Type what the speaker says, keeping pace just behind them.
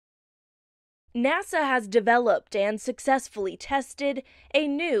NASA has developed and successfully tested a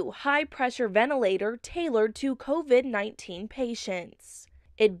new high-pressure ventilator tailored to COVID-19 patients.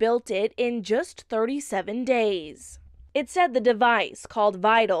 It built it in just 37 days. It said the device, called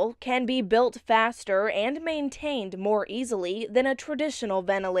Vital, can be built faster and maintained more easily than a traditional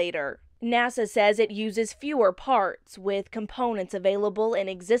ventilator. NASA says it uses fewer parts, with components available in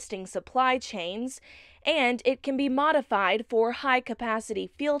existing supply chains, and it can be modified for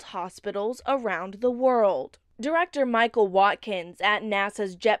high-capacity field hospitals around the world. Director Michael Watkins at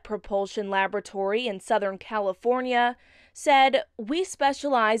NASA's Jet Propulsion Laboratory in Southern California said, "We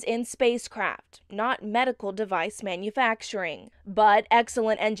specialize in spacecraft, not medical device manufacturing. But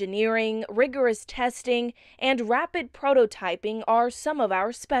excellent engineering, rigorous testing, and rapid prototyping are some of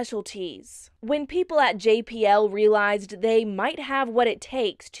our specialties." When people at JPL realized they might have what it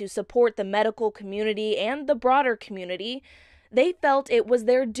takes to support the medical community and the broader community, they felt it was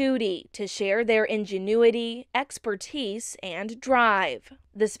their duty to share their ingenuity, expertise, and drive.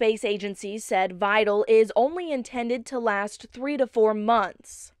 The space agency said Vital is only intended to last 3 to 4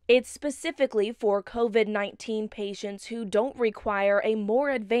 months. It's specifically for COVID-19 patients who don't require a more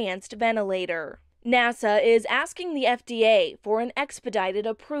advanced ventilator. NASA is asking the FDA for an expedited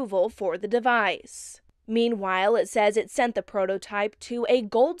approval for the device. Meanwhile, it says it sent the prototype to a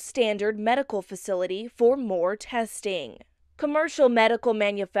gold standard medical facility for more testing. Commercial medical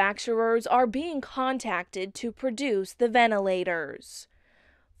manufacturers are being contacted to produce the ventilators.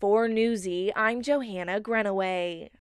 For Newsy, I'm Johanna Grenaway.